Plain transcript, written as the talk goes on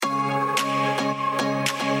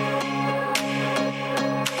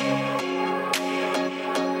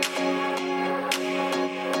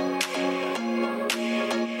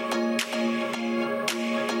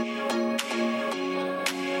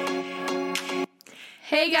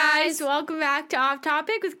Hey guys, welcome back to Off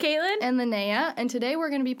Topic with Caitlin and Linnea, and today we're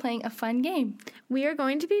going to be playing a fun game. We are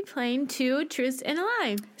going to be playing Two Truths and a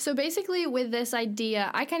Lie. So basically with this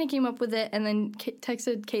idea, I kind of came up with it and then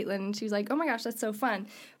texted Caitlin, and she was like, oh my gosh, that's so fun.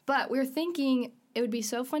 But we were thinking it would be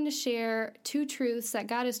so fun to share two truths that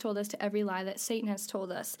God has told us to every lie that Satan has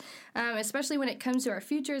told us, especially when it comes to our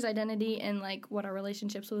futures, identity, and like what our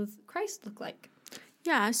relationships with Christ look like.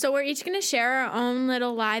 Yeah, so we're each going to share our own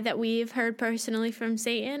little lie that we've heard personally from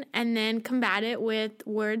Satan and then combat it with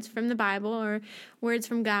words from the Bible or words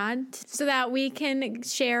from God so that we can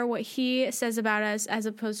share what he says about us as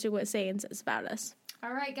opposed to what Satan says about us.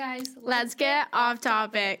 All right, guys. Let's get off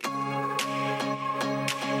topic.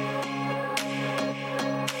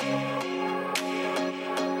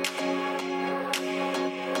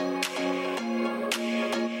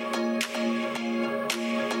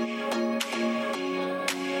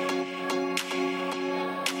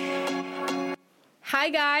 Hi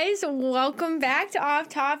guys, welcome back to Off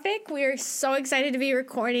Topic. We are so excited to be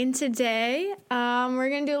recording today. We're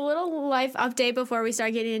going to do a little life update before we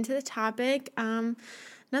start getting into the topic.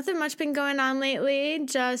 Nothing much been going on lately,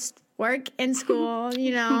 just work and school,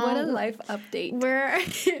 you know. What a life update.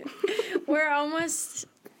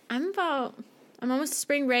 I'm almost to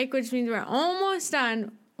spring break, which means we're almost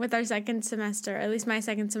done with our second semester, at least my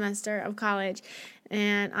second semester of college.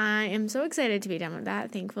 And I am so excited to be done with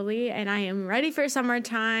that, thankfully. And I am ready for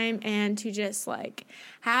summertime and to just,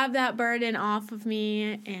 have that burden off of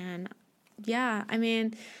me. And, yeah, I'm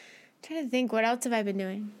trying to think, what else have I been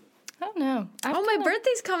doing? I don't know. My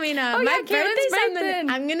birthday's coming up. Oh, my yeah, birthday's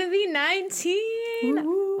I'm going to be 19.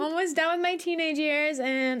 Woo-hoo. Almost done with my teenage years.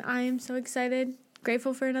 And I am so excited.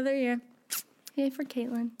 Grateful for another year. Yay for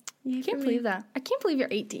Caitlin. Yay I can't believe that. I can't believe you're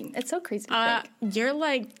 18. It's so crazy to think.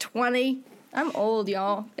 You're 20. I'm old,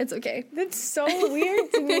 y'all. It's okay. That's so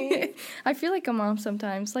weird to me. I feel like a mom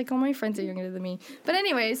sometimes. Like, all my friends are younger than me. But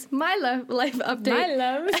anyways, my life update. My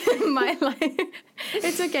love. My life.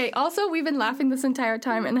 It's okay. Also, we've been laughing this entire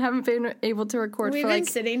time and haven't been able to record We've been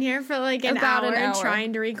sitting here for an hour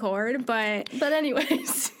trying to record, but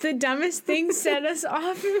anyways. The dumbest thing set us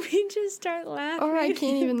off and we just start laughing. Or I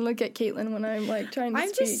can't even look at Caitlin when I'm trying to I'm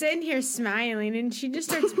speak. just sitting here smiling and she just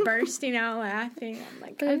starts bursting out laughing.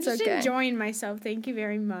 I'm just enjoying myself. Thank you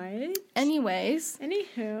very much. Anyways.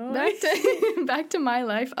 Anywho. Back to my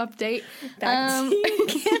life update. Back to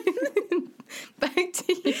you. Back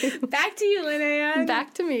to you. Back to you, Linnea.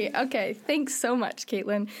 Back to me. Okay. Thanks so much,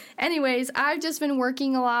 Caitlin. Anyways, I've just been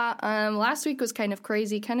working a lot. Last week was kind of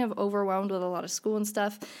crazy, kind of overwhelmed with a lot of school and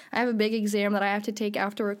stuff. I have a big exam that I have to take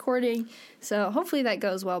after recording, so hopefully that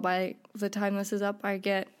goes well. By the time this is up, I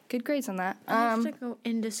get good grades on that. I have to go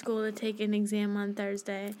into school to take an exam on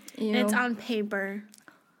Thursday, and it's on paper.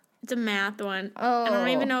 It's a math one. Oh. I don't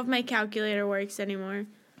even know if my calculator works anymore.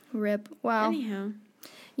 Rip. Wow. Anyhow.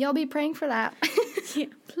 Y'all be praying for that. Yeah,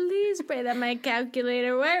 please pray that my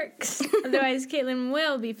calculator works. Otherwise, Caitlin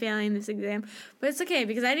will be failing this exam. But it's okay,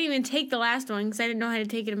 because I didn't even take the last one, because I didn't know how to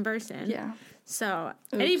take it in person. Yeah. So,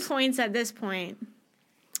 any points at this point.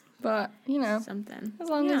 But, something. As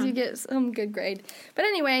long as you get some good grade. But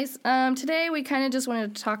anyways, today we kind of just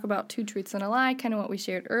wanted to talk about two truths and a lie, kind of what we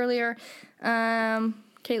shared earlier. Caitlin,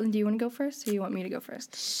 do you want to go first, or do you want me to go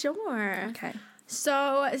first? Sure. Okay.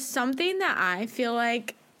 So, something that I feel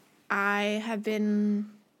like I have been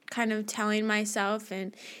kind of telling myself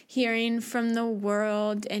and hearing from the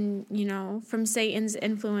world and, from Satan's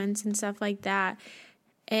influence and stuff like that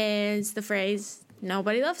is the phrase,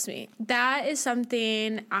 nobody loves me. That is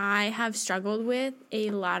something I have struggled with a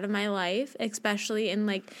lot of my life, especially in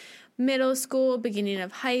middle school, beginning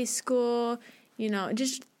of high school,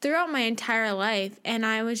 just throughout my entire life. And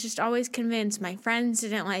I was just always convinced my friends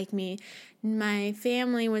didn't like me. My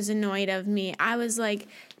family was annoyed of me. I was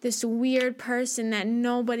this weird person that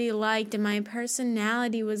nobody liked, and my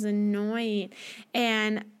personality was annoying.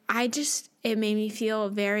 And it made me feel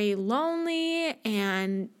very lonely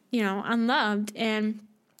and, unloved. And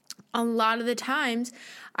a lot of the times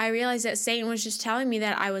I realized that Satan was just telling me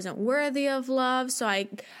that I wasn't worthy of love. So I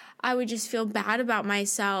would just feel bad about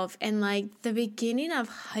myself. And the beginning of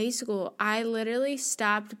high school, I literally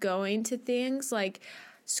stopped going to things like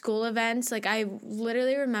school events. I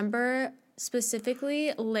literally remember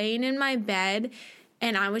specifically laying in my bed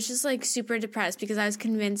and I was just super super because I was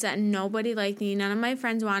convinced that nobody liked me. None of my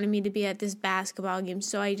friends wanted me to be at this basketball game,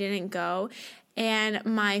 so I didn't go. And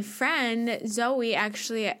my friend Zoe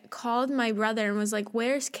actually called my brother and was like,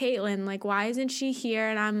 where's Caitlin? Why isn't she here?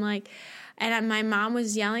 And I'm like, and my mom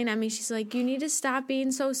was yelling at me. She's like, you need to stop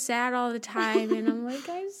being so sad all the time. And I'm like,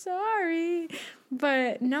 I'm sorry.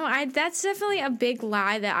 But no, that's definitely a big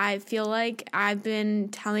lie that I feel like I've been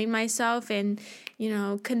telling myself and,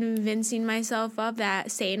 convincing myself of,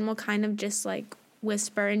 that Satan will kind of just like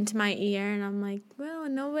whisper into my ear, and I'm like, well,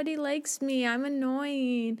 nobody likes me. I'm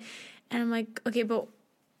annoying. And I'm like, okay, but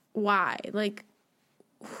why? Like,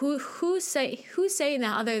 who's saying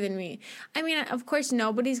that other than me? I mean, of course, not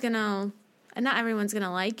everyone's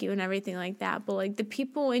gonna like you and everything like that, but like the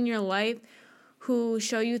people in your life who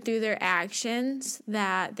show you through their actions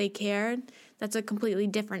that they cared, that's a completely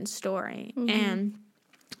different story. Mm-hmm. And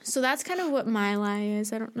so that's kind of what my lie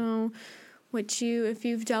is. I don't know if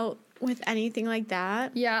you've dealt with anything like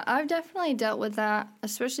that. Yeah, I've definitely dealt with that,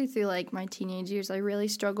 especially through like my teenage years. I really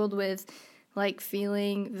struggled with like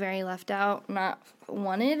feeling very left out, not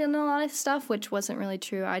wanted in a lot of stuff, which wasn't really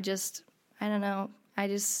true. I don't know, I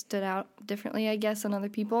just stood out differently, I guess, than other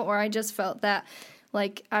people, or I just felt that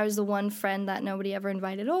like I was the one friend that nobody ever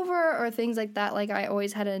invited over or things like that. Like I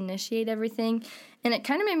always had to initiate everything, and it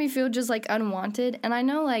kind of made me feel just like unwanted. And I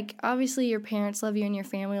know like obviously your parents love you and your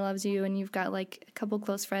family loves you and you've got like a couple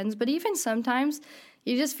close friends, but even sometimes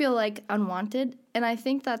you just feel like unwanted. And I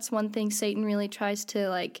think that's one thing Satan really tries to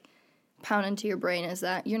like pound into your brain, is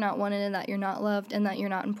that you're not wanted and that you're not loved and that you're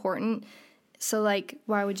not important. So like,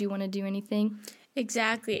 why would you want to do anything?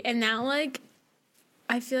 Exactly. And that like,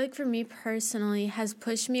 I feel like for me personally has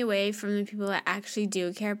pushed me away from the people that actually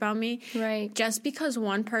do care about me. Right. Just because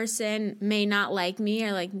one person may not like me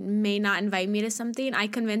or like may not invite me to something, I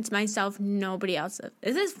convince myself nobody else.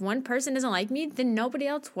 If this one person doesn't like me, then nobody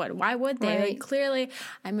else would. Why would they? Right. Like clearly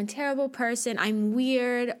I'm a terrible person. I'm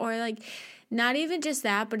weird, or like not even just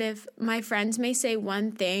that, but if my friends may say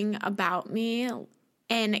one thing about me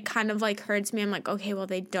and it kind of like hurts me, I'm like, okay, well,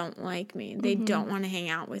 they don't like me. They don't want to hang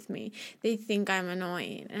out with me. They think I'm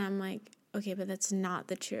annoying. And I'm like, okay, but that's not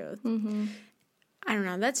the truth. Mm-hmm. I don't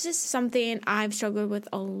know. That's just something I've struggled with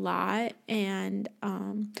a lot. And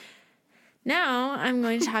now I'm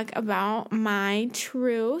going to talk about my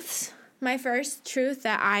truths. My first truth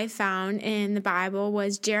that I found in the Bible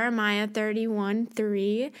was Jeremiah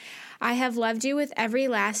 31:3. I have loved you with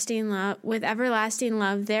everlasting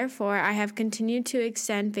love. Therefore, I have continued to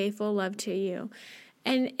extend faithful love to you.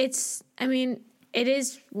 And it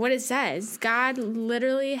is what it says. God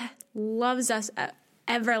literally loves us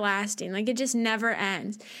everlasting. Like it just never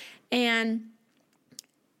ends. And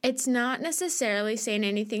it's not necessarily saying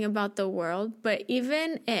anything about the world, but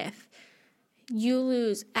even if you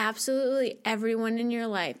lose absolutely everyone in your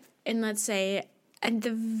life, and let's say at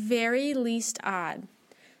the very least odd,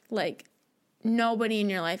 like nobody in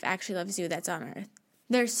your life actually loves you that's on earth,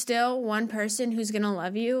 there's still one person who's going to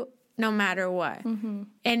love you no matter what. Mm-hmm.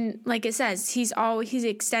 And like it says, he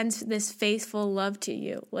extends this faithful love to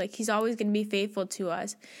you. Like he's always going to be faithful to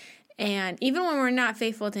us. And even when we're not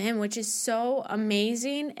faithful to him, which is so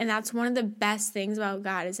amazing, and that's one of the best things about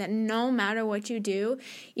God, is that no matter what you do,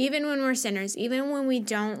 even when we're sinners, even when we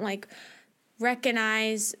don't like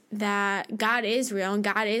recognize that God is real and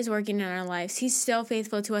God is working in our lives, he's still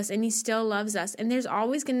faithful to us and he still loves us. And there's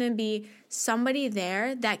always going to be somebody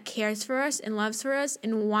there that cares for us and loves for us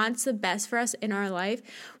and wants the best for us in our life,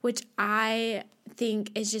 which I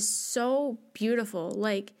think is just so beautiful.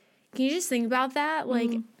 Like, can you just think about that?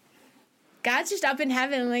 Like, God's just up in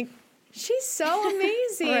heaven, like, she's so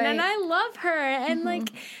amazing, right. And I love her, and, like,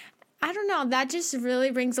 I don't know, that just really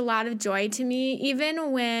brings a lot of joy to me,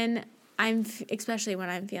 even when especially when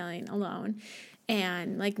I'm feeling alone,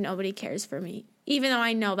 and, like, nobody cares for me, even though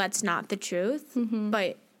I know that's not the truth,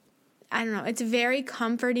 but, I don't know, it's very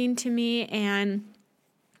comforting to me, and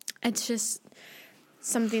it's just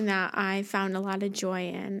something that I found a lot of joy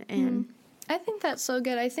in, and I think that's so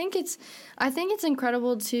good. I think it's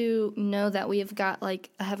incredible to know that we have got like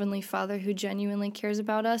a heavenly Father who genuinely cares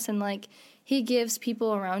about us, and like he gives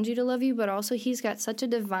people around you to love you, but also he's got such a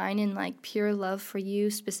divine and like pure love for you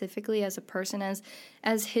specifically as a person,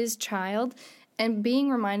 as his child, and being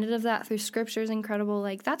reminded of that through scripture is incredible.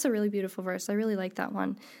 Like that's a really beautiful verse. I really like that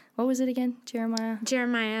one. What was it again? Jeremiah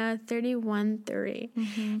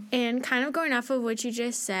 31:3. And kind of going off of what you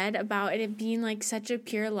just said about it being like such a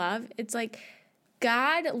pure love, it's like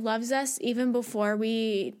God loves us even before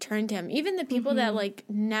we turn to him. Even the people that like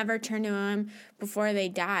never turn to him before they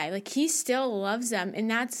die, like he still loves them.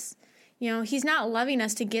 And that's, he's not loving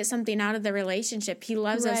us to get something out of the relationship. He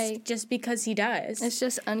loves us just because he does. It's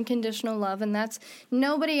just unconditional love, and that's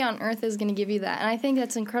nobody on earth is going to give you that. And I think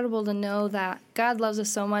that's incredible to know that God loves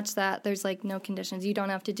us so much that there's like no conditions. You don't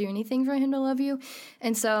have to do anything for him to love you.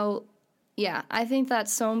 And so, yeah, I think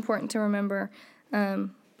that's so important to remember.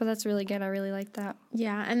 But that's really good. I really like that.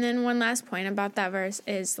 Yeah, and then one last point about that verse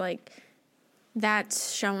is like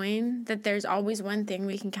that's showing that there's always one thing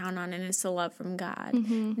we can count on, and it's the love from God.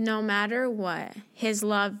 No matter what, his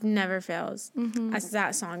love never fails, as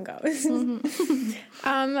that song goes.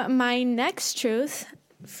 My next truth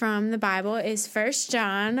from the Bible is 1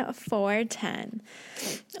 John 4:10.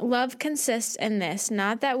 Love consists in this,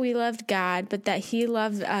 not that we loved God, but that he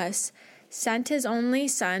loved us, sent his only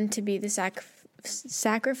son to be the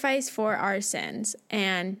sacrifice for our sins.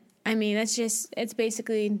 And I mean, it's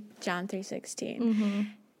basically John 3:16.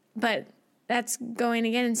 But that's going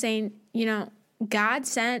again and saying, God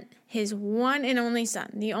sent his one and only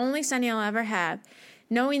son, the only son he'll ever have,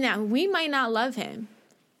 knowing that we might not love him,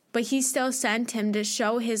 but he still sent him to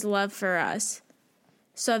show his love for us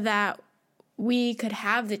so that we could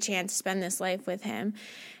have the chance to spend this life with him.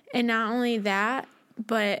 And not only that,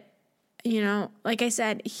 but like I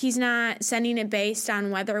said, he's not sending it based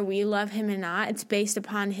on whether we love him or not. It's based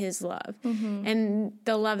upon his love and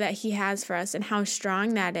the love that he has for us and how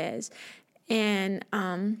strong that is. And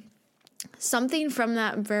something from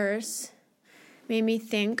that verse made me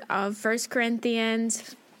think of 1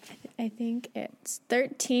 Corinthians, I think it's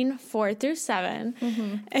 13,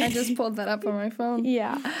 4-7. I just pulled that up on my phone.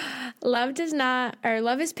 Yeah. Love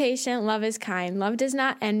is patient, love is kind. Love does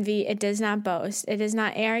not envy, it does not boast. It is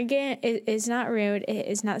not arrogant, it is not rude, it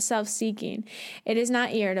is not self-seeking. It is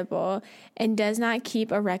not irritable, and does not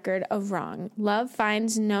keep a record of wrong. Love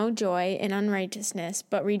finds no joy in unrighteousness,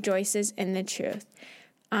 but rejoices in the truth.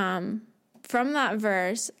 From that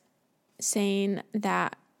verse, saying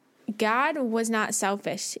that God was not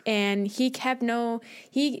selfish, and he still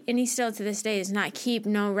to this day does not keep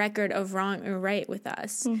no record of wrong or right with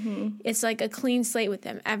us. It's like a clean slate with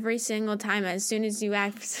him every single time. As soon as you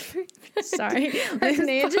act, sorry,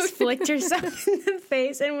 Linnea just flicked herself in the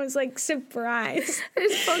face and was like surprised. I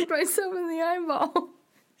just poked myself in the eyeball.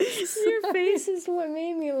 Your face is what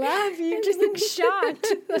made me laugh. You just look shocked,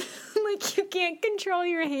 like you can't control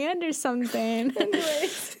your hand or something.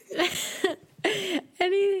 Anyways.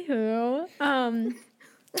 Anywho,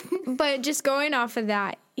 but just going off of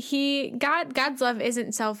that, God's love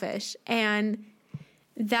isn't selfish, and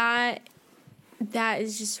that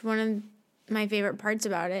is just one of my favorite parts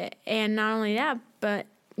about it. And not only that, but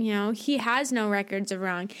he has no records of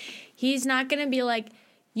wrong. He's not going to be like,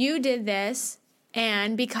 you did this,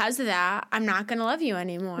 and because of that, I'm not going to love you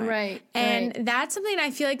anymore. Right. And that's something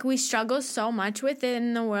I feel like we struggle so much with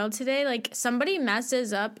in the world today. Like, somebody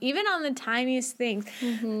messes up, even on the tiniest things.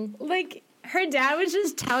 Like, her dad was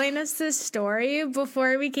just telling us this story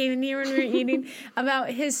before we came in here when we were eating about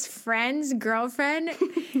his friend's girlfriend.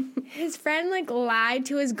 His friend, lied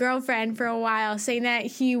to his girlfriend for a while, saying that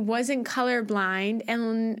he wasn't colorblind,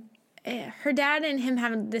 and her dad and him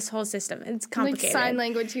have this whole system. It's complicated. Like sign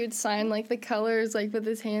language, he would sign the colors with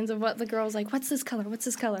his hands of what the girl's like, what's this color? What's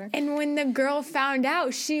this color? And when the girl found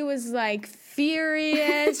out, she was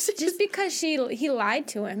furious just because he lied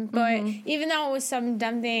to him. But even though it was some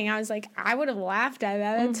dumb thing, I was like, I would have laughed at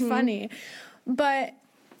that. That's funny. But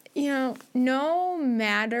no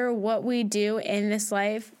matter what we do in this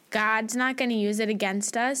life, God's not going to use it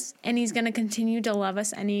against us, and he's going to continue to love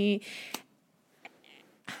us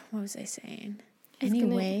what was I saying?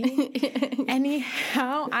 Anyway?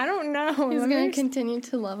 Anyhow? I don't know. He's going to continue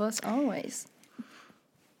to love us always.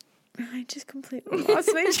 I just completely lost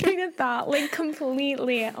my train of thought.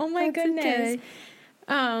 Completely. Oh my goodness.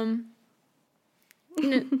 Okay.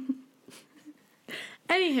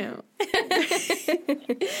 Anywho.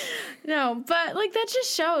 No, but that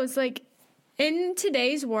just shows in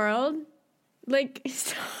today's world,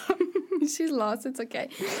 stop. She's lost. It's okay.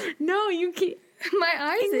 No, you keep. My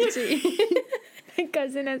eyes itchy. My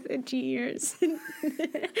cousin has itchy ears.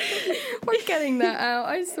 We're getting that out,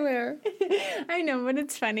 I swear. I know, but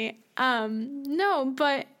it's funny. No,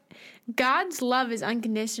 but God's love is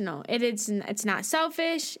unconditional. It's not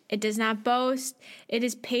selfish. It does not boast. It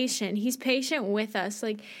is patient. He's patient with us.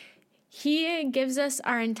 He gives us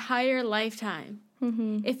our entire lifetime.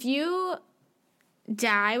 If you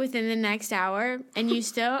die within the next hour and you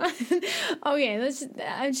still okay,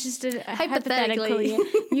 it's just hypothetically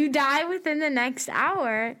you die within the next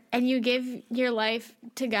hour and you give your life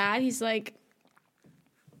to God, he's like,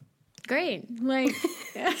 great,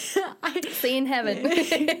 see you in heaven.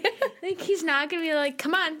 He's not gonna be like,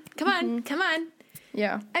 come on.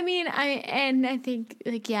 Yeah. I mean, I think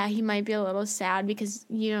he might be a little sad because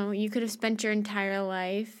you could have spent your entire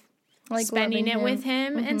life spending it with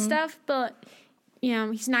him and stuff, but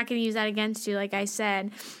he's not going to use that against you, like I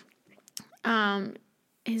said.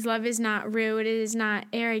 His love is not rude. It is not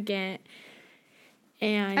arrogant.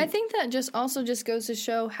 And I think that just goes to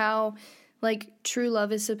show how, like true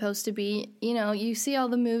love is supposed to be. You know, you see all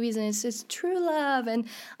the movies and it's true love, and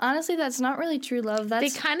honestly, that's not really true love. They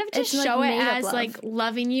kind of just show it as like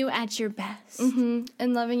loving you at your best, and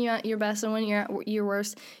loving you at your best, and when you're at your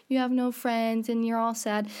worst, you have no friends and you're all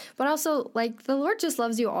sad. But also, like, the Lord just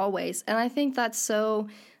loves you always, and I think that's so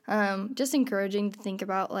just encouraging to think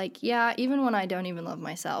about, like, yeah, even when I don't even love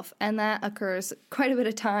myself, and that occurs quite a bit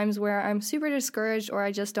of times where I'm super discouraged or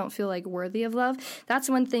I just don't feel like worthy of love. That's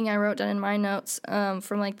one thing I wrote down in my notes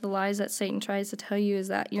from like the lies that Satan tries to tell you, is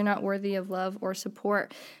that you're not worthy of love or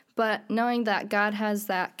support. But knowing that God has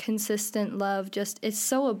that consistent love, just it's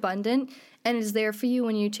so abundant and is there for you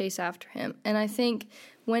when you chase after him. And I think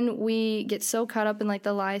when we get so caught up in like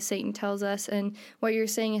the lies Satan tells us, and what you're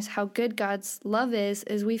saying is how good God's love is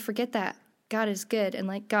we forget that God is good and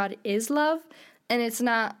like God is love. And it's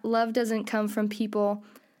not, love doesn't come from people,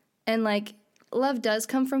 and like love does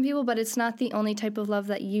come from people, but it's not the only type of love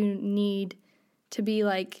that you need to be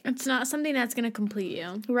like. It's not something that's going to complete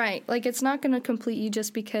you. Right. Like, it's not going to complete you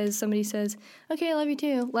just because somebody says, okay, I love you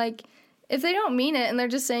too. Like, if they don't mean it and they're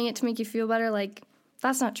just saying it to make you feel better, like,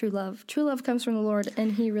 that's not true love. True love comes from the Lord,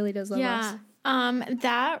 and he really does love us. Yeah.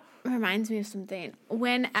 That reminds me of something.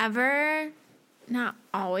 Whenever, not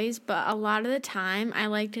always, but a lot of the time, I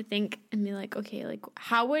like to think and be like, okay, like,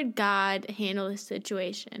 how would God handle this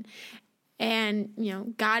situation? And, you know,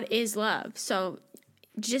 God is love. So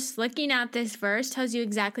just looking at this verse tells you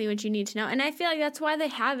exactly what you need to know. And I feel like that's why they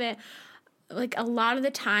have it. Like, a lot of the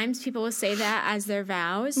times people will say that as their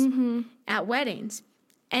vows at weddings.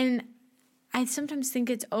 And I sometimes think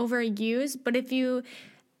it's overused, but if you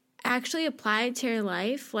actually apply it to your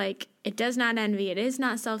life, like, it does not envy, it is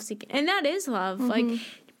not self-seeking, and that is love, like,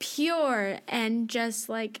 pure, and just,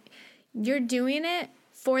 like, you're doing it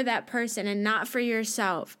for that person and not for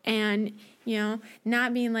yourself, and, you know,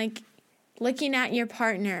 not being, like, looking at your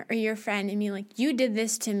partner or your friend and being like, you did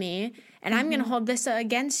this to me, and I'm going to hold this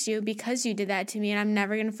against you because you did that to me, and I'm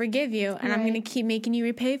never going to forgive you, and I'm going to keep making you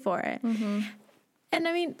repay for it. And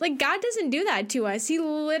I mean, like, God doesn't do that to us. He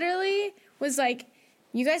literally was like,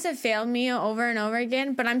 you guys have failed me over and over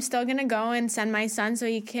again, but I'm still going to go and send my son so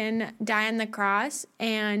he can die on the cross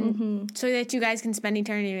and so that you guys can spend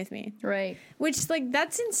eternity with me. Right. Which, like,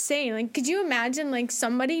 that's insane. Like, could you imagine, like,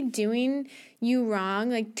 somebody doing you wrong,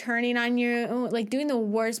 like, turning on you, like, doing the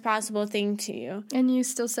worst possible thing to you? And you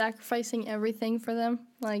still sacrificing everything for them?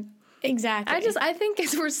 Like, exactly. I think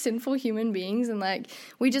we're sinful human beings, and, like,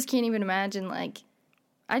 we just can't even imagine, like,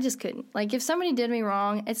 I just couldn't. Like, if somebody did me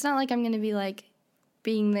wrong, it's not like I'm going to be, like,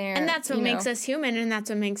 being there. And that's what makes us human, and that's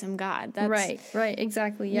what makes him God. That's, right,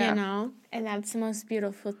 exactly, yeah. You know? And that's the most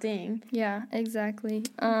beautiful thing. Yeah, exactly.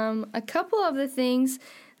 A couple of the things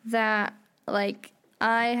that, like,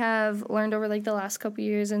 I have learned over, like, the last couple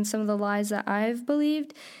years, and some of the lies that I've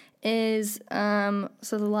believed is, so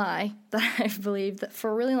the lie that I've believed that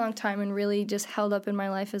for a really long time and really just held up in my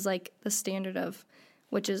life is, like, the standard of,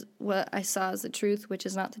 which is what I saw as the truth, which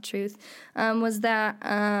is not the truth, was that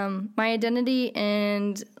my identity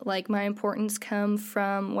and, like, my importance come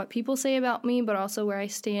from what people say about me, but also where I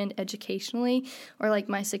stand educationally, or, like,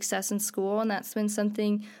 my success in school. And that's been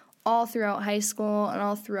something all throughout high school and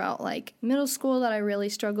all throughout, like, middle school that I really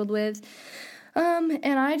struggled with. And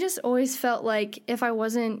I just always felt like if I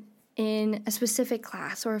wasn't in a specific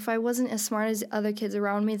class, or if I wasn't as smart as other kids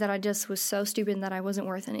around me, that I just was so stupid and that I wasn't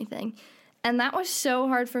worth anything. And that was so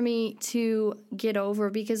hard for me to get over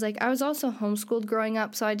because, like, I was also homeschooled growing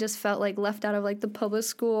up, so I just felt, like, left out of, like, the public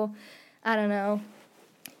school, I don't know,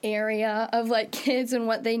 area of, like, kids and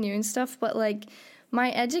what they knew and stuff. But, like,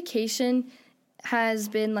 my education has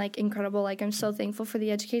been, like, incredible. Like, I'm so thankful for the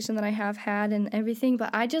education that I have had and everything, but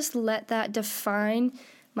I just let that define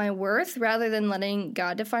my worth rather than letting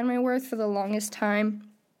God define my worth for the longest time.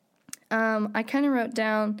 I kind of wrote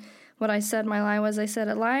down what I said my lie was. I said,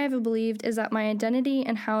 a lie I've believed is that my identity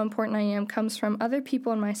and how important I am comes from other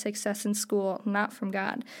people and my success in school, not from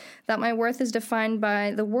God. That my worth is defined by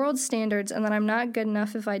the world's standards and that I'm not good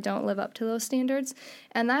enough if I don't live up to those standards.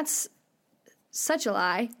 And that's such a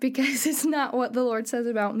lie because it's not what the Lord says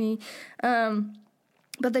about me.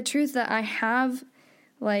 But the truth that I have,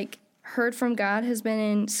 like, heard from God has been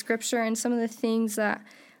in Scripture, and some of the things that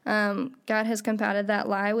God has combated that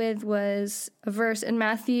lie with was a verse in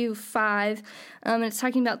Matthew 5, and it's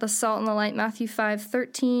talking about the salt and the light. Matthew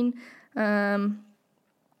 5:13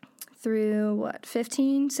 through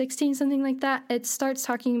 15, 16, something like that. It starts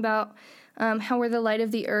talking about how we're the light of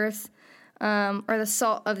the earth, or the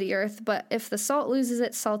salt of the earth. But if the salt loses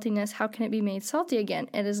its saltiness, how can it be made salty again?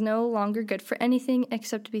 It is no longer good for anything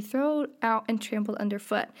except to be thrown out and trampled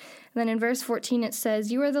underfoot. And then in verse 14 it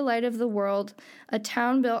says, "You are the light of the world. A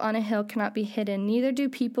town built on a hill cannot be hidden. Neither do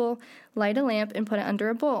people light a lamp and put it under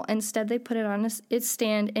a bowl. Instead, they put it on its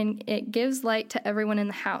stand, and it gives light to everyone in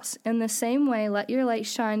the house. In the same way, let your light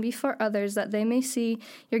shine before others, that they may see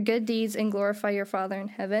your good deeds and glorify your Father in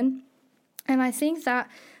heaven." And I think that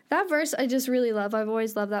verse I just really love. I've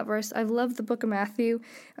always loved that verse. I've loved the book of Matthew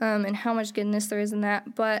and how much goodness there is in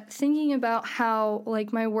that. But thinking about how,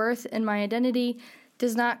 like, my worth and my identity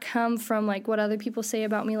does not come from, like, what other people say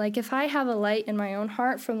about me. Like, if I have a light in my own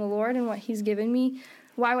heart from the Lord and what he's given me,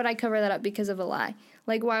 why would I cover that up because of a lie?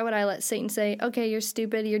 Like, why would I let Satan say, okay, you're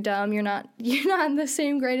stupid, you're dumb, you're not the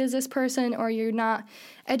same grade as this person, or you're not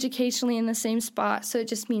educationally in the same spot, so it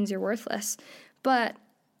just means you're worthless. But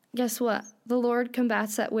guess what? The Lord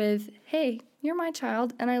combats that with, hey, you're my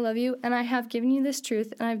child, and I love you, and I have given you this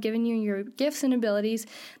truth, and I've given you your gifts and abilities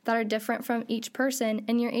that are different from each person,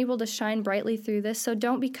 and you're able to shine brightly through this, so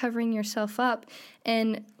don't be covering yourself up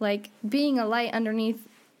and, like, being a light underneath,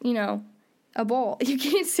 a bowl. You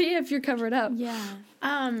can't see if you're covered up. Yeah.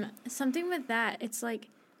 Something with that, it's like,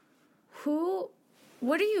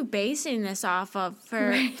 what are you basing this off of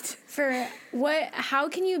how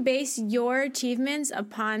can you base your achievements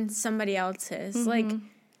upon somebody else's? Mm-hmm. Like,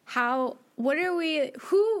 who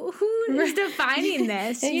is defining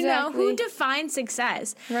this? Exactly. Who defines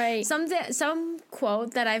success? Right. Some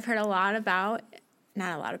quote that I've heard a lot about,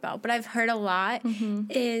 not a lot about, but I've heard a lot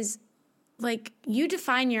is, like, you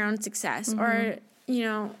define your own success. Or,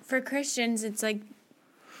 for Christians, it's like,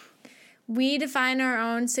 we define our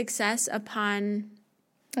own success upon,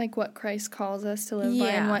 like, what Christ calls us to live by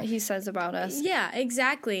and what he says about us. Yeah,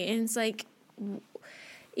 exactly. And it's like,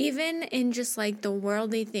 even in just, like, the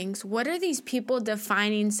worldly things, what are these people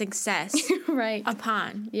defining success right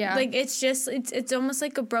upon? Yeah. Like, it's almost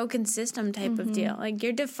like a broken system type of deal. Like,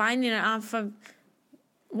 you're defining it off of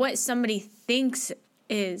what somebody thinks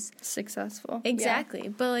is successful. Exactly. Yeah.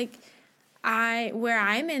 But, like, where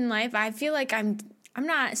I'm in life, I feel like I'm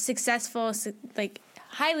not successful, like,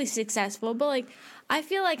 highly successful, but, like, I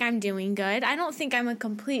feel like I'm doing good. I don't think I'm a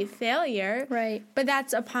complete failure. Right. But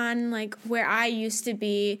that's upon, like, where I used to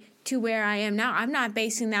be to where I am now. I'm not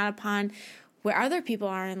basing that upon where other people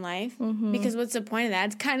are in life. Mm-hmm. Because what's the point of that?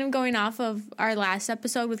 It's kind of going off of our last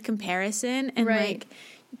episode with comparison. And, like,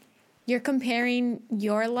 you're comparing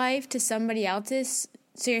your life to somebody else's.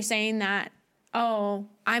 So you're saying that, oh,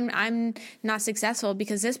 I'm not successful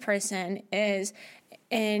because this person is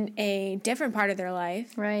in a different part of their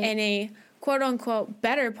life. Right. In a quote-unquote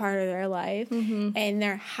better part of their life, and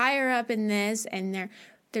they're higher up in this, and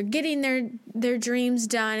they're getting their dreams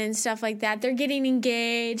done and stuff like that. They're getting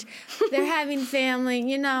engaged. They're having family,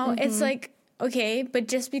 It's like, okay, but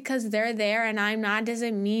just because they're there and I'm not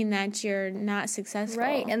doesn't mean that you're not successful.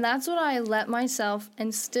 Right, and that's what I let myself,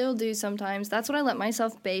 and still do sometimes, that's what I let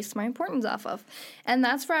myself base my importance off of. And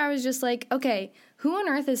that's where I was just like, okay, who on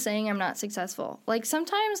earth is saying I'm not successful? Like,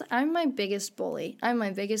 sometimes I'm my biggest bully, I'm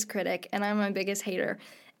my biggest critic, and I'm my biggest hater.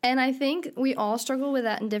 And I think we all struggle with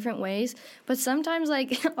that in different ways. But sometimes,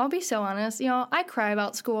 like, I'll be so honest, I cry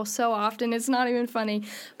about school so often. It's not even funny.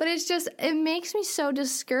 But it makes me so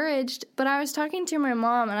discouraged. But I was talking to my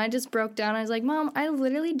mom, and I just broke down. I was like, Mom, I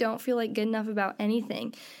literally don't feel like good enough about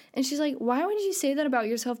anything. And she's like, why would you say that about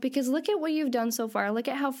yourself? Because look at what you've done so far. Look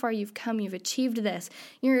at how far you've come. You've achieved this.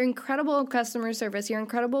 You're incredible at customer service. You're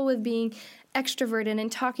incredible with being extroverted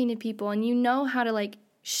and talking to people. And you know how to, like,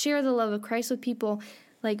 share the love of Christ with people,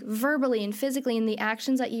 like, verbally and physically, in the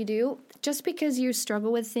actions that you do. Just because you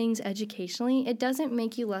struggle with things educationally, it doesn't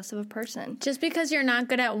make you less of a person. Just because you're not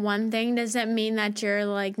good at one thing doesn't mean that you're,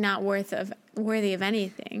 like, not worthy of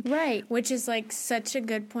anything. Right. Which is, like, such a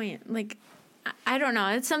good point. Like, I don't know.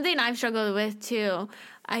 It's something I've struggled with, too.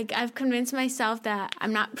 I've convinced myself that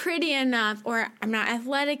I'm not pretty enough, or I'm not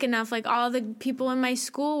athletic enough, like all the people in my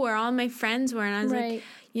school were, all my friends were. And I was like,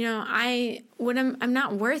 I'm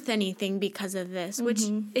not worth anything because of this, which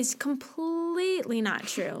is completely not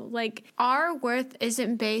true. Like, our worth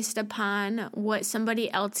isn't based upon what somebody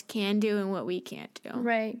else can do and what we can't do.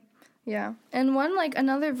 Right. Yeah. And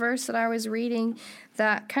another verse that I was reading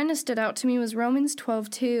that kind of stood out to me was Romans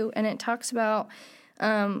 12:2, and it talks about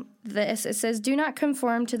this. It says, "Do not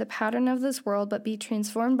conform to the pattern of this world, but be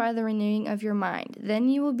transformed by the renewing of your mind. Then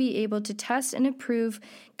you will be able to test and approve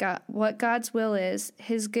what God's will is,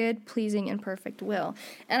 his good, pleasing, and perfect will."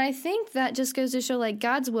 And I think that just goes to show, like,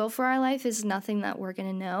 God's will for our life is nothing that we're going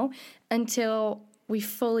to know until we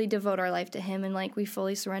fully devote our life to him and like we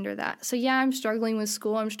fully surrender that. So yeah, I'm struggling with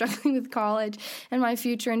school, I'm struggling with college and my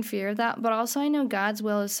future and fear of that, but also I know God's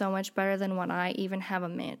will is so much better than what I even have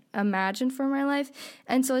imagined for my life.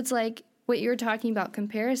 And so it's like what you're talking about,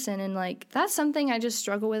 comparison, and like that's something I just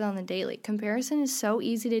struggle with on the daily. Comparison is so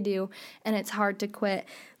easy to do and it's hard to quit.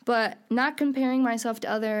 But not comparing myself to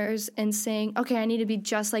others and saying, okay, I need to be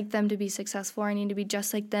just like them to be successful, or I need to be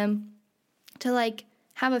just like them to like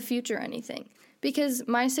have a future or anything. Because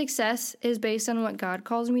my success is based on what God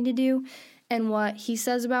calls me to do and what he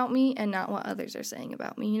says about me and not what others are saying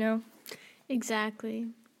about me, you know? Exactly.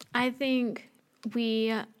 I think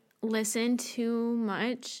we listen too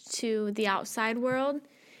much to the outside world,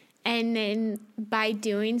 and then by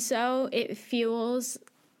doing so, it fuels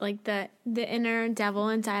like the inner devil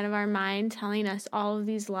inside of our mind telling us all of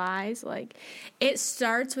these lies. Like, it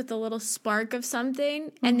starts with a little spark of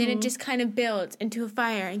something, and then it just kind of builds into a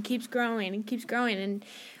fire and keeps growing and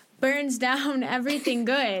burns down everything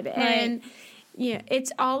good. Right. And yeah,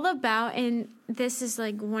 it's all about, and this is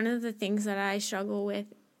like one of the things that I struggle with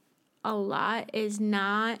a lot, is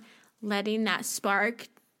not letting that spark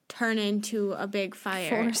turn into a big fire.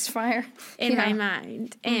 Forest fire. In my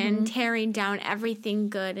mind. And tearing down everything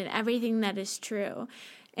good and everything that is true.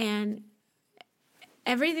 And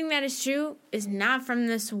everything that is true is not from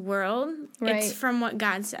this world. Right. It's from what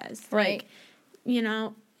God says. Right. Like, you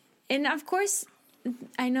know, and of course,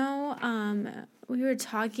 I know we were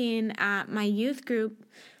talking at my youth group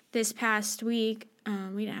this past week.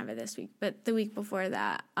 We didn't have it this week, but the week before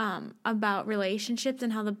that, about relationships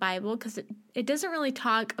and how the Bible, because it doesn't really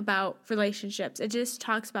talk about relationships. It just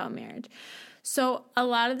talks about marriage. So a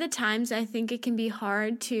lot of the times I think it can be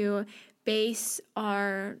hard to base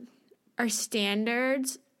our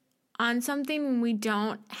standards on something when we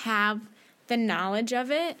don't have the knowledge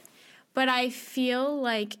of it. But I feel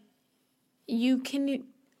like you can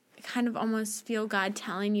kind of almost feel God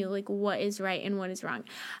telling you like what is right and what is wrong.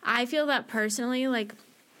 I feel that personally, like,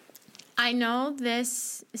 I know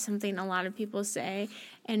this is something a lot of people say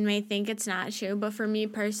and may think it's not true, but for me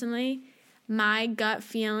personally, my gut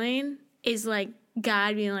feeling is like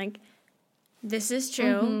God being like, this is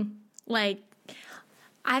true. Like,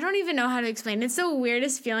 I don't even know how to explain. It's the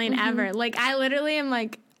weirdest feeling ever. Like, I literally am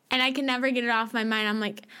like, and I can never get it off my mind. I'm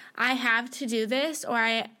like, I have to do this, or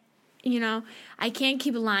I can't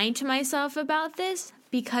keep lying to myself about this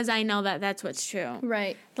because I know that that's what's true.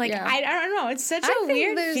 Right. Like, yeah. I don't know. It's such a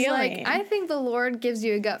weird feeling. Like, I think the Lord gives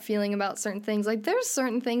you a gut feeling about certain things. Like, there's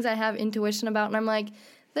certain things I have intuition about, and I'm like,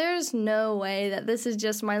 there's no way that this is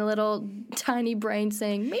just my little tiny brain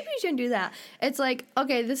saying, maybe you shouldn't do that. It's like,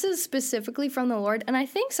 okay, this is specifically from the Lord. And I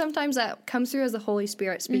think sometimes that comes through as the Holy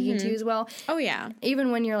Spirit speaking to you as well. Oh, yeah.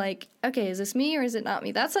 Even when you're like, okay, is this me or is it not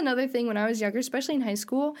me? That's another thing when I was younger, especially in high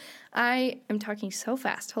school. I am talking so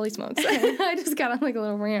fast. Holy smokes. I just got on like a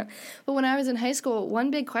little rant. But when I was in high school, one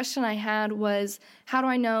big question I had was, how do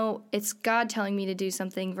I know it's God telling me to do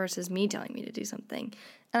something versus me telling me to do something?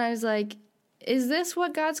 And I was like, is this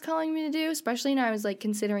what God's calling me to do? Especially when I was like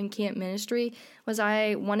considering camp ministry. Was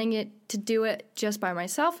I wanting it to do it just by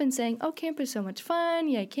myself and saying, oh, camp is so much fun.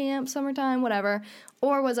 Yeah, camp, summertime, whatever.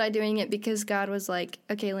 Or was I doing it because God was like,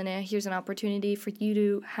 okay, Linnea, here's an opportunity for you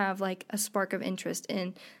to have like a spark of interest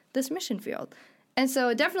in this mission field. And so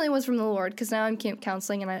it definitely was from the Lord, because now I'm camp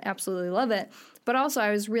counseling and I absolutely love it. But also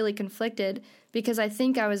I was really conflicted because I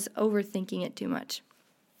think I was overthinking it too much.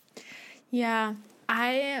 Yeah,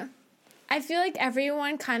 I feel like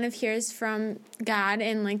everyone kind of hears from God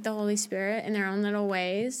and like the Holy Spirit in their own little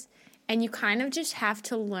ways, and you kind of just have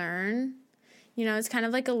to learn. You know, it's kind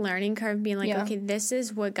of like a learning curve, being like, okay, this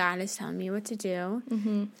is what God is telling me what to do.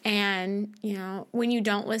 And, you know, when you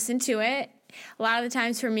don't listen to it, a lot of the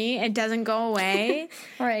times for me, it doesn't go away.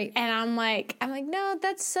 Right. And I'm like, no,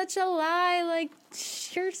 that's such a lie. Like,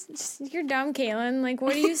 you're dumb, Caitlin. Like,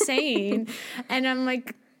 what are you saying? And I'm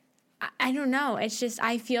like, I don't know. It's just,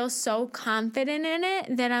 I feel so confident in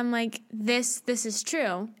it that I'm like, this is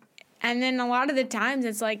true. And then a lot of the times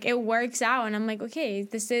it's like, it works out. And I'm like, okay,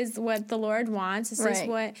 this is what the Lord wants. This is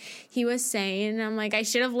what he was saying. And I'm like, I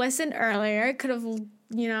should have listened earlier. It could have,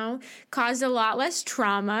 you know, caused a lot less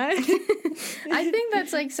trauma. I think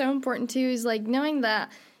that's like so important too, is like knowing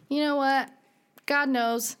that, you know what, God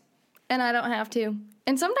knows and I don't have to.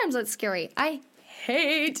 And sometimes that's scary. I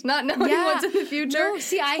hate not knowing what's in the future. No,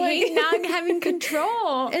 see, I hate not having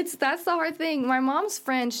control. That's the hard thing. My mom's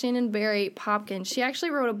friend, Shannon Barry Popkins, she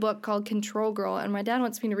actually wrote a book called Control Girl, and my dad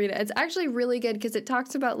wants me to read it. It's actually really good because it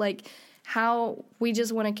talks about, like, how we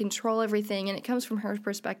just want to control everything, and it comes from her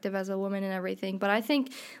perspective as a woman and everything. But I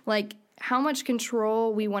think, like, how much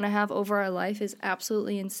control we want to have over our life is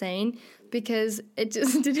absolutely insane. because it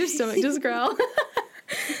just, did your stomach just growl?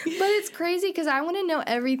 But it's crazy because I want to know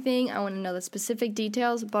everything. I want to know the specific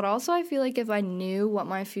details. But also I feel like if I knew what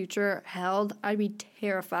my future held, I'd be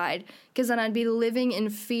terrified because then I'd be living in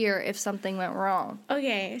fear if something went wrong.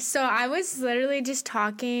 Okay, so I was literally just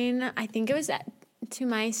talking, I think it was to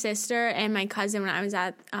my sister and my cousin when I was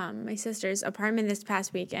at my sister's apartment this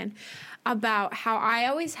past weekend, about how I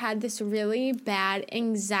always had this really bad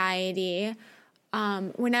anxiety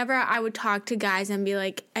whenever I would talk to guys and be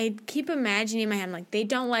like, I keep imagining in my head, like, they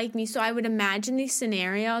don't like me. So I would imagine these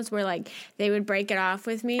scenarios where, like, they would break it off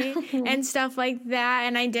with me and stuff like that.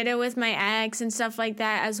 And I did it with my ex and stuff like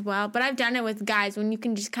that as well. But I've done it with guys when you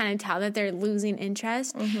can just kind of tell that they're losing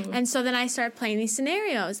interest. And so then I start playing these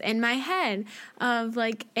scenarios in my head of,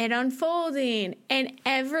 like, it unfolding. And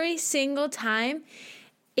every single time,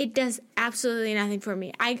 it does absolutely nothing for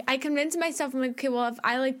me. I convinced myself, I'm like, okay, well, if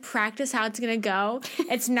I, like, practice how it's going to go,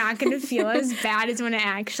 it's not going to feel as bad as when it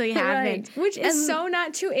actually happens. Right. Which is so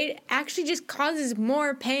not true. It actually just causes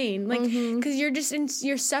more pain. Like, because you're just,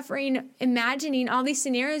 you're suffering, imagining all these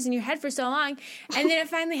scenarios in your head for so long, and then it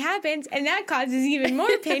finally happens, and that causes even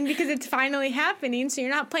more pain because it's finally happening. So you're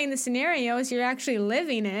not playing the scenarios, you're actually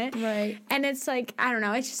living it. Right. And it's like, I don't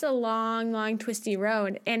know, it's just a long, long, twisty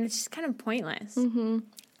road, and it's just kind of pointless.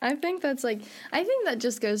 I think that's like, I think that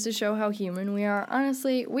just goes to show how human we are.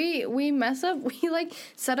 Honestly, we mess up. We, like,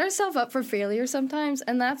 set ourselves up for failure sometimes.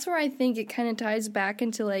 And that's where I think it kind of ties back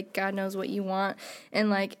into, like, God knows what you want. And,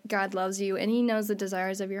 like, God loves you. And he knows the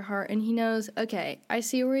desires of your heart. And he knows, okay, I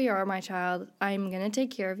see where you are, my child. I'm going to take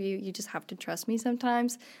care of you. You just have to trust me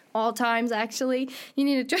sometimes. All times, actually. You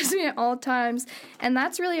need to trust me at all times. And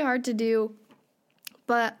that's really hard to do.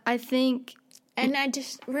 But I think... And I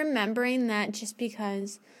just remembering that just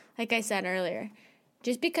because, like I said earlier,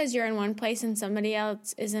 just because you're in one place and somebody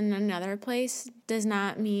else is in another place does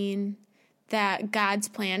not mean that God's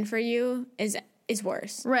plan for you is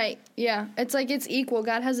worse. Right. Yeah. It's like it's equal.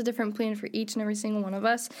 God has a different plan for each and every single one of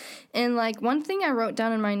us. And, like, one thing I wrote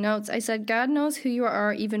down in my notes, I said, God knows who you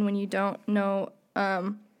are even when you don't know,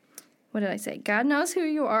 what did I say? God knows who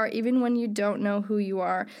you are even when you don't know who you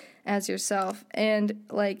are as yourself. And,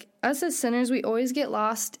 like, us as sinners, we always get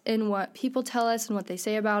lost in what people tell us and what they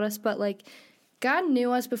say about us. But, like, God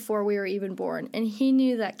knew us before we were even born. And he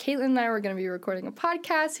knew that Caitlin and I were going to be recording a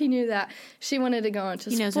podcast. He knew that she wanted to go into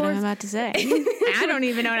sports. He knows what I'm about to say. I don't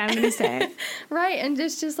even know what I'm going to say. Right. And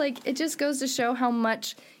it's just, like, it just goes to show how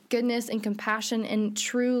much goodness and compassion and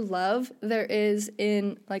true love there is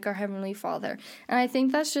in, like, our Heavenly Father. And I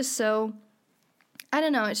think that's just so... I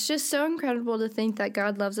don't know, it's just so incredible to think that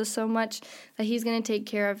God loves us so much that he's going to take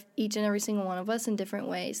care of each and every single one of us in different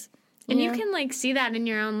ways. You can, like, see that in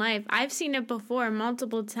your own life. I've seen it before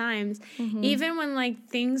multiple times. Even when, like,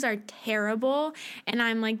 things are terrible and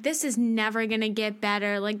I'm like, this is never going to get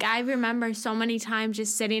better. Like, I remember so many times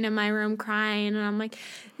just sitting in my room crying and I'm like,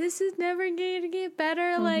 this is never going to get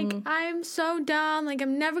better. Like, I'm so dumb. Like,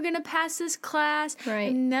 I'm never going to pass this class.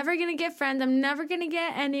 Right. I'm never going to get friends. I'm never going to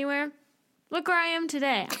get anywhere. Look where I am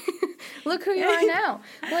today. Look who you are now.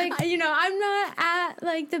 Like, you know, I'm not at,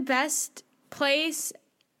 like, the best place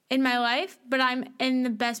in my life, but I'm in the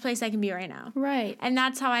best place I can be right now. Right. And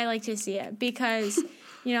that's how I like to see it because,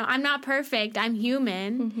 you know, I'm not perfect. I'm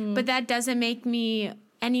human, but that doesn't make me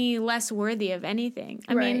any less worthy of anything.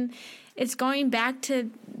 I mean, it's going back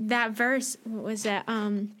to that verse. What was that?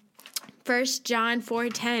 1 John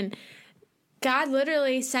 4:10. God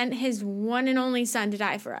literally sent his one and only son to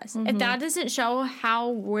die for us. If that doesn't show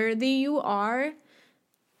how worthy you are,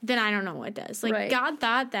 then I don't know what does. Like, God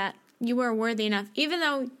thought that you were worthy enough, even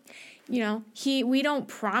though, you know, we don't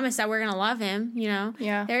promise that we're going to love him, you know?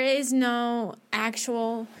 Yeah. There is no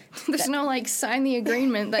actual... There's no, like, sign the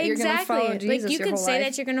agreement that you're going to follow Jesus. Like, you your could whole say life.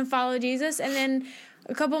 that you're going to follow Jesus and then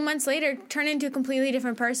a couple months later turn into a completely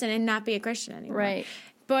different person and not be a Christian anymore. Right.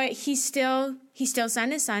 But he still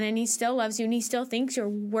sent his son, and he still loves you, and he still thinks you're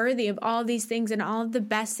worthy of all these things and all of the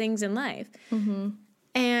best things in life.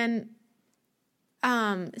 And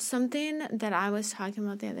something that I was talking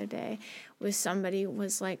about the other day was somebody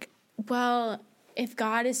was like, well, if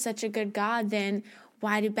God is such a good God, then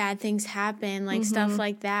why do bad things happen? Like, stuff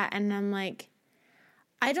like that. And I'm like,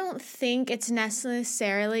 I don't think it's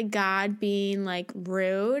necessarily God being, like,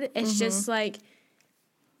 rude. It's just, like...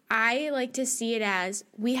 I like to see it as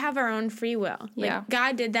we have our own free will. Like,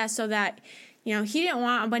 God did that so that, you know, he didn't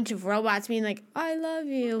want a bunch of robots being like, I love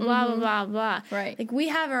you, blah, blah, blah, blah. Right. Like, we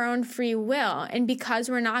have our own free will. And because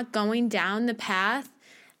we're not going down the path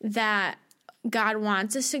that God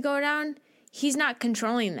wants us to go down, he's not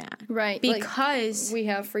controlling that. Right. Because we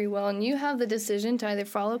have free will, and you have the decision to either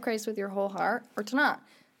follow Christ with your whole heart or to not.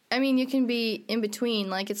 I mean, you can be in between.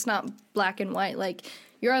 Like, it's not black and white. Like,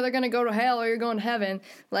 you're either going to go to hell or you're going to heaven.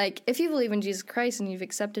 Like, if you believe in Jesus Christ and you've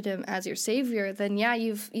accepted him as your Savior, then yeah,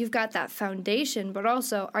 you've got that foundation. But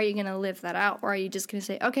also, are you going to live that out? Or are you just going to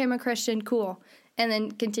say, okay, I'm a Christian, cool, and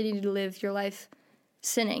then continue to live your life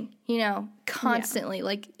sinning, constantly,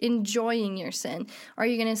 like enjoying your sin? Or are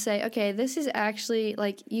you going to say, okay, this is actually,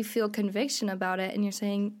 like, you feel conviction about it and you're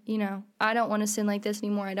saying, I don't want to sin like this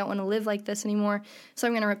anymore. I don't want to live like this anymore. So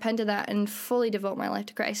I'm going to repent of that and fully devote my life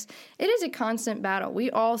to Christ. It is a constant battle. We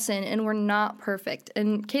all sin and we're not perfect.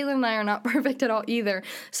 And Caitlin and I are not perfect at all either.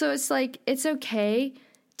 So it's like, it's okay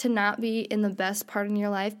to not be in the best part in your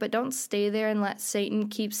life, but don't stay there and let Satan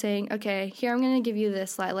keep saying, okay, here, I'm going to give you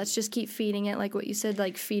this lie. Let's just keep feeding it, like what you said,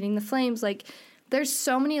 like feeding the flames. Like, there's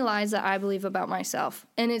so many lies that I believe about myself,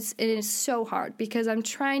 and it is so hard because I'm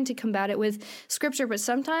trying to combat it with Scripture, but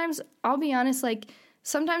sometimes, I'll be honest, like,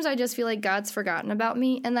 sometimes I just feel like God's forgotten about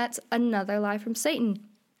me, and that's another lie from Satan.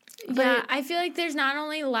 But I feel like there's not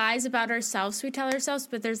only lies about ourselves we tell ourselves,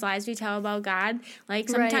 but there's lies we tell about God. Like,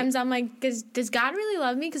 sometimes I'm like, does God really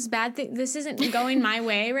love me? Because this isn't going my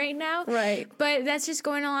way right now. Right. But that's just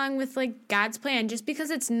going along with, like, God's plan. Just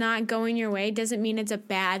because it's not going your way doesn't mean it's a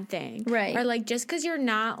bad thing. Right. Or, like, just because you're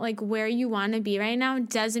not, like, where you want to be right now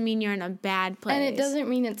doesn't mean you're in a bad place. And it doesn't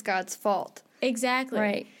mean it's God's fault. Exactly.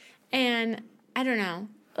 Right. And I don't know.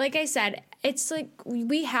 Like I said, it's like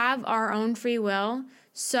we have our own free will.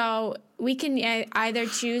 So we can either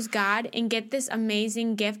choose God and get this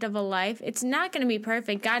amazing gift of a life. It's not going to be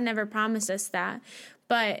perfect. God never promised us that.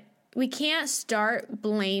 But we can't start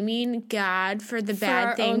blaming God for the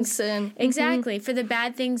bad things. Own sin. Exactly. For the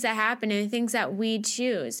bad things that happen and the things that we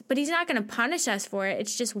choose. But he's not going to punish us for it.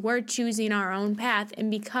 It's just we're choosing our own path.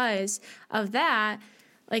 And because of that,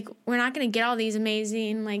 like, we're not going to get all these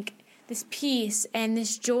amazing, like, this peace and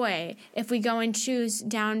this joy if we go and choose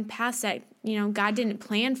down paths that, God didn't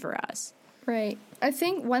plan for us. Right. I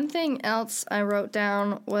think one thing else I wrote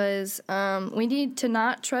down was we need to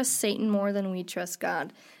not trust Satan more than we trust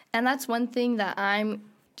God. And that's one thing that I'm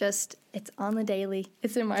just, it's on the daily.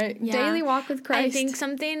 It's in my daily walk with Christ. I think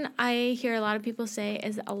something I hear a lot of people say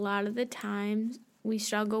is a lot of the times we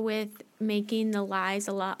struggle with making the lies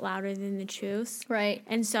a lot louder than the truth. Right.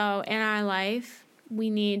 And so in our life, we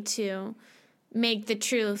need to make the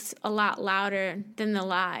truth a lot louder than the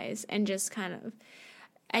lies and just kind of,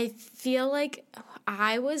 I feel like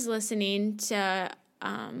I was listening to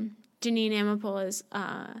Janine Amapola's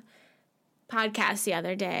podcast the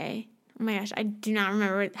other day. Oh my gosh, I do not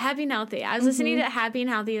remember. Happy and Healthy. I was listening to Happy and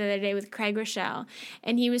Healthy the other day with Craig Rochelle,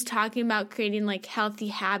 and he was talking about creating, like, healthy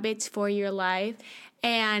habits for your life.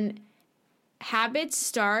 And habits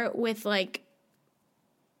start with, like,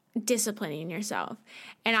 disciplining yourself.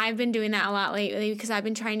 And I've been doing that a lot lately because I've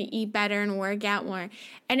been trying to eat better and work out more.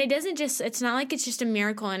 And it's not like it's just a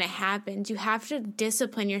miracle and it happens. You have to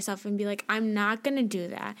discipline yourself and be like, I'm not going to do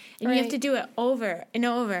that. And you have to do it over and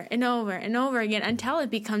over and over and over again until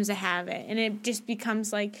it becomes a habit. And it just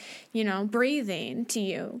becomes like, breathing to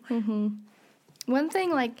you. Mm-hmm. One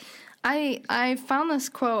thing, like, I found this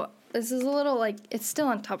quote. This is a little, like, it's still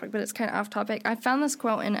on topic, but it's kind of off topic. I found this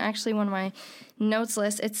quote in actually one of my notes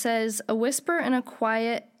lists. It says, a whisper is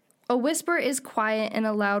quiet in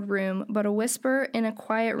a loud room, but a whisper in a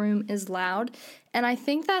quiet room is loud. And I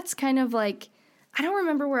think that's kind of like, I don't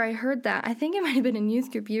remember where I heard that. I think it might have been in youth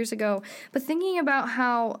group years ago. But thinking about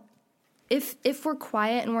how if we're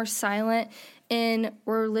quiet and we're silent and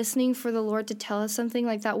we're listening for the Lord to tell us something,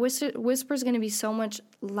 like, that whisper is going to be so much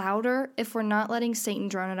louder if we're not letting Satan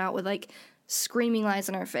drown it out with, like, screaming lies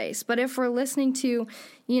in our face. But if we're listening to,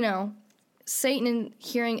 Satan and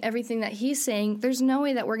hearing everything that he's saying, there's no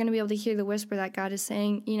way that we're going to be able to hear the whisper that God is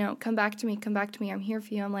saying, come back to me, I'm here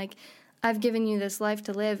for you. I'm like, I've given you this life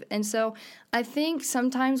to live. And so I think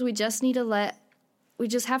sometimes we just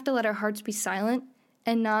have to let our hearts be silent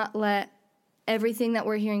and not let everything that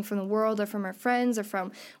we're hearing from the world or from our friends or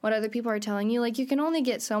from what other people are telling you. Like, you can only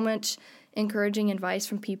get so much encouraging advice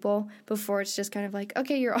from people before it's just kind of like,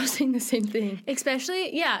 okay, you're all saying the same thing.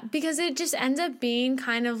 Especially, because it just ends up being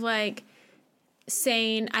kind of like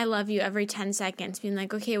saying I love you every 10 seconds, being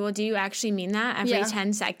like, okay, well, do you actually mean that every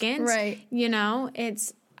 10 seconds? Right.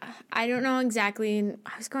 It's, I don't know exactly,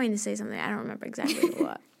 I was going to say something, I don't remember exactly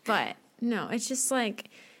what, but no, it's just like,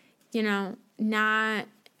 you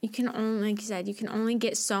can only, like you said, you can only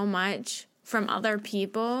get so much from other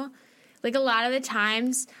people. Like, a lot of the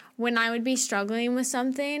times when I would be struggling with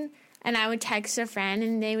something and I would text a friend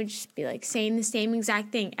and they would just be, like, saying the same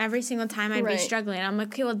exact thing every single time I'd be struggling. I'm like,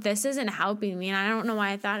 okay, well, this isn't helping me, and I don't know why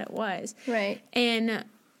I thought it was. Right. And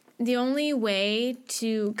the only way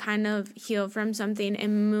to kind of heal from something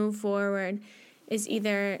and move forward is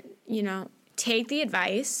either, take the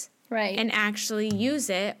advice Right. and actually use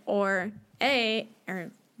it, or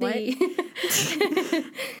what?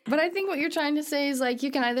 But I think what you're trying to say is, like, you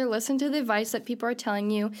can either listen to the advice that people are telling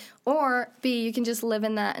you, or B, you can just live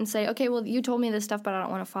in that and say, okay, well, you told me this stuff, but I don't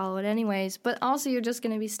want to follow it anyways. But also, you're just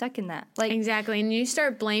going to be stuck in that. Like, Exactly. And you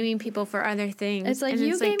start blaming people for other things. it's like, and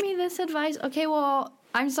you gave me this advice. Okay, well,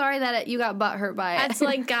 I'm sorry that you got butthurt by it. That's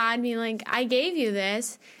like God being like, I gave you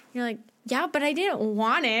this. You're like, yeah, but I didn't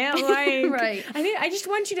want it. Like, Right. I just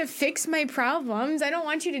want you to fix my problems. I don't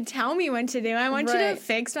want you to tell me what to do. I want you to Right.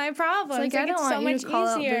 fix my problems. It's like, I don't it's want so you much to call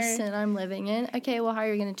out easier. the sin I'm living in. Okay, well, how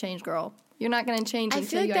are you going to change, girl? You're not going to change I until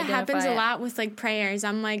feel like you that identify happens a it. lot with like prayers.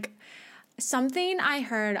 I'm like, something I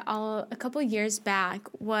heard a couple years back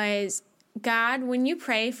was, God, when you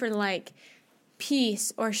pray for like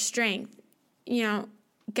peace or strength,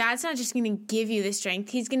 God's not just going to give you the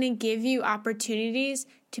strength. He's going to give you opportunities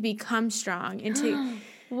to become strong and to.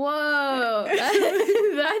 Whoa,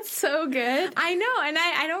 that's so good. I know, and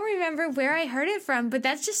I don't remember where I heard it from, but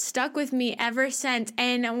that's just stuck with me ever since.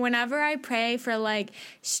 And whenever I pray for like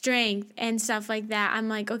strength and stuff like that, I'm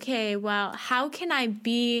like, okay, well, what can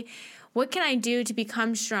I do to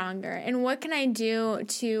become stronger? And what can I do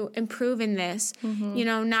to improve in this?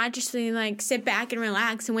 Not just like sit back and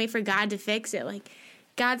relax and wait for God to fix it. Like,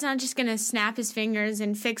 God's not just going to snap his fingers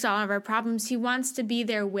and fix all of our problems. He wants to be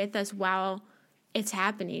there with us while it's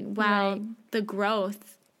happening, while the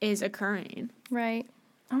growth is occurring. Right.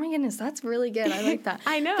 Oh my goodness, that's really good. I like that.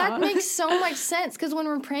 I know. That makes so much sense, because when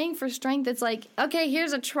we're praying for strength, it's like, okay,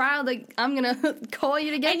 here's a trial that I'm going to call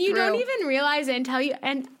you to get And you through. don't even realize it until you,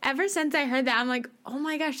 and ever since I heard that, I'm like, oh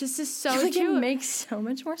my gosh, this is so like, true. it makes so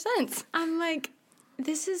much more sense. I'm like,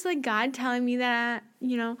 this is like God telling me that,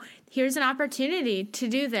 here's an opportunity to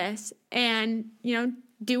do this, and,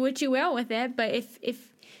 do what you will with it. But if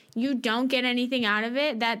you don't get anything out of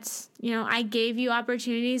it, that's, I gave you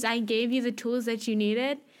opportunities. I gave you the tools that you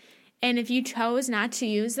needed. And if you chose not to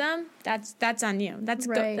use them, that's on you. That's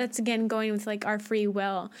Right. that's again going with like our free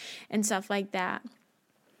will and stuff like that.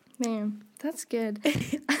 Man, that's good.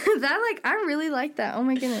 I really like that. Oh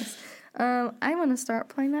my goodness. I want to start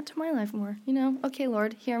applying that to my life more. Okay,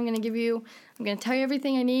 Lord, here I'm going to tell you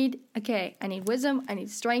everything I need. Okay, I need wisdom, I need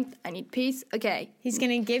strength, I need peace. Okay. He's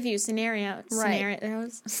going to give you scenarios,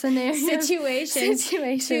 situations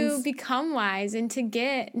to become wise and to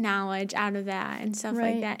get knowledge out of that and stuff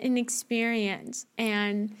like that, and experience.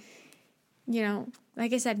 And,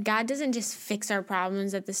 like I said, God doesn't just fix our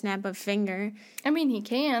problems at the snap of a finger. I mean, he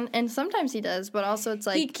can, and sometimes he does, but also it's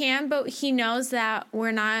like... He can, but he knows that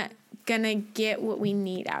we're not going to get what we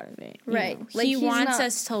need out of it. Right. Like, he wants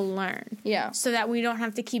us to learn. Yeah. So that we don't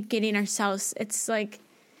have to keep getting ourselves... It's like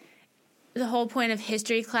the whole point of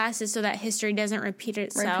history class is so that history doesn't repeat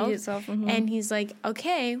itself. Mm-hmm. And he's like,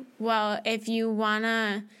 okay, well, if you want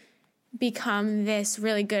to become this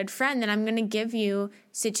really good friend, then I'm going to give you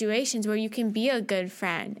situations where you can be a good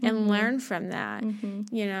friend and learn from that,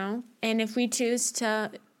 And if we choose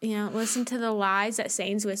to, listen to the lies that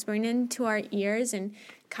Satan's whispering into our ears and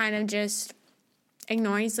kind of just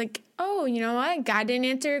ignore, he's like, oh, you know what? God didn't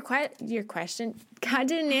answer your question. God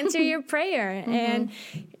didn't answer your prayer. And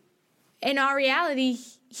in all reality,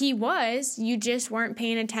 he was. You just weren't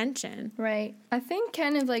paying attention. Right. I think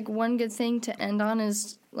kind of like one good thing to end on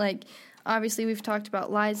is like, obviously we've talked about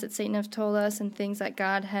lies that Satan has told us and things that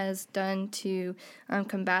God has done to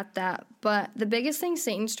combat that. But the biggest thing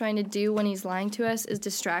Satan's trying to do when he's lying to us is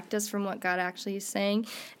distract us from what God actually is saying.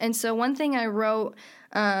 And so one thing I wrote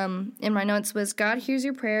in my notes was, God hears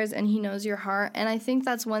your prayers and he knows your heart. And I think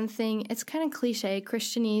that's one thing, it's kind of cliche,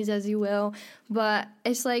 Christianese as you will, but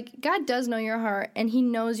it's like God does know your heart and he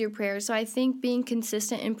knows your prayers. So I think being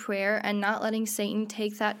consistent in prayer and not letting Satan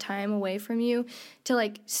take that time away from you to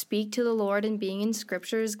like speak to the Lord and being in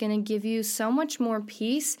scripture is going to give you so much more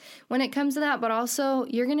peace when it comes to that. But also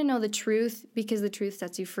you're going to know the truth because the truth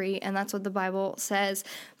sets you free. And that's what the Bible says.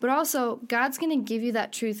 But also God's going to give you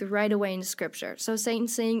that truth right away in scripture. So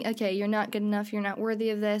Satan's saying, okay, you're not good enough. You're not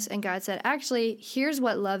worthy of this. And God said, actually, here's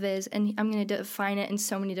what love is. And I'm going to define it in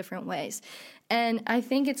so many different ways. And I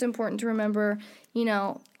think it's important to remember,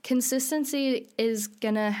 consistency is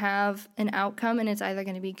going to have an outcome, and it's either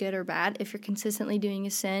going to be good or bad. If you're consistently doing a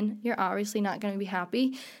sin, you're obviously not going to be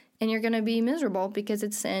happy, and you're going to be miserable because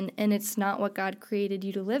it's sin, and it's not what God created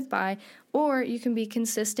you to live by. Or you can be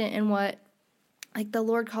consistent in what like the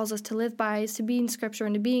Lord calls us to live by is to be in Scripture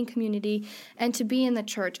and to be in community and to be in the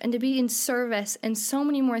church and to be in service and so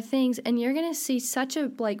many more things. And you're going to see such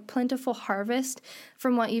a like plentiful harvest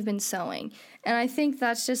from what you've been sowing. And I think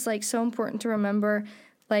that's just like so important to remember.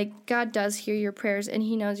 Like God does hear your prayers and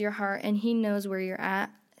he knows your heart and he knows where you're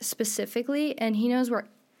at specifically and he knows where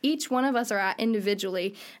each one of us are at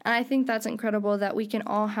individually. And I think that's incredible that we can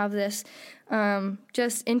all have this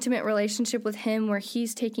just intimate relationship with him where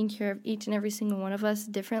he's taking care of each and every single one of us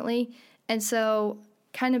differently. And so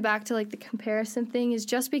kind of back to like the comparison thing is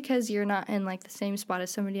just because you're not in like the same spot as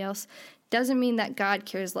somebody else doesn't mean that God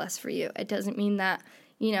cares less for you. It doesn't mean that,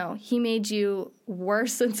 you know, he made you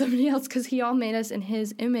worse than somebody else because he all made us in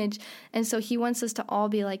his image. And so he wants us to all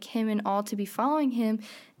be like him and all to be following him.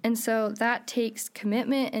 And so that takes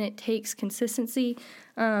commitment and it takes consistency.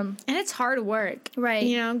 And it's hard work. Right.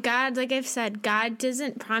 You know, God, like I've said, God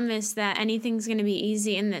doesn't promise that anything's going to be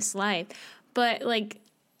easy in this life. But, like,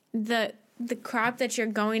 the crop that you're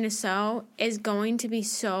going to sow is going to be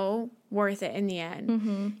so worth it in the end.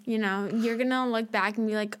 Mm-hmm. You know, you're going to look back and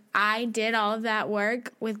be like, I did all of that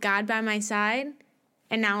work with God by my side,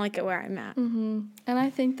 and now look at where I'm at. Mm-hmm. And I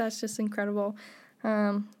think that's just incredible.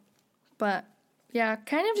 But... yeah,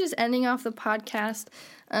 kind of just ending off the podcast.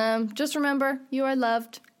 Just remember, you are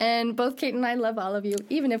loved, and both Kate and I love all of you,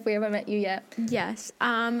 even if we haven't met you yet. Yes.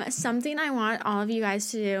 Something I want all of you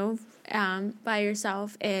guys to do by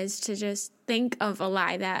yourself is to just think of a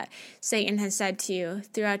lie that Satan has said to you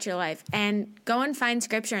throughout your life, and go and find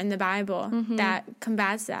scripture in the Bible that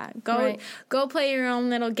combats that. Go play your own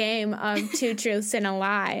little game of two truths and a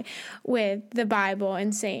lie with the Bible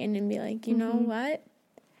and Satan, and be like, you know what?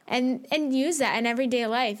 And use that in everyday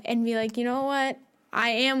life and be like, you know what? I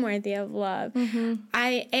am worthy of love. Mm-hmm.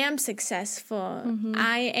 I am successful. Mm-hmm.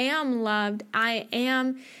 I am loved. I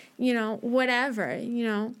am, you know, whatever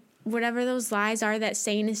those lies are that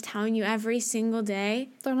Satan is telling you every single day.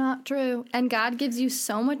 They're not true. And God gives you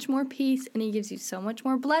so much more peace and he gives you so much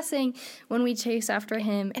more blessing when we chase after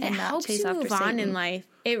him and not chase after Satan. It helps you move on in life.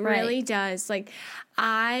 It really does. Like,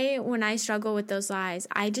 when I struggle with those lies,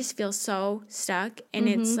 I just feel so stuck, and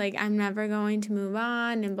it's like I'm never going to move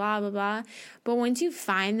on and blah, blah, blah. But once you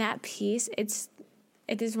find that peace, it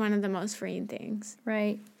is one of the most freeing things.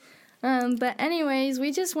 Right. But anyways,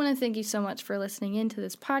 we just want to thank you so much for listening into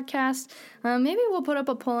this podcast. Maybe we'll put up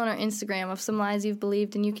a poll on our Instagram of some lies you've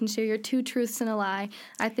believed, and you can share your 2 truths and a lie.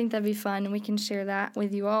 I think that'd be fun, and we can share that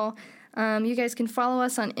with you all. You guys can follow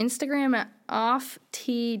us on Instagram at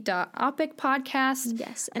oft.opicpodcast.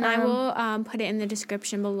 Yes, and I will put it in the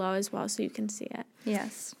description below as well so you can see it.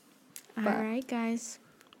 Yes. All right, guys.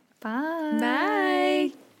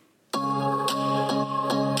 Bye. Bye.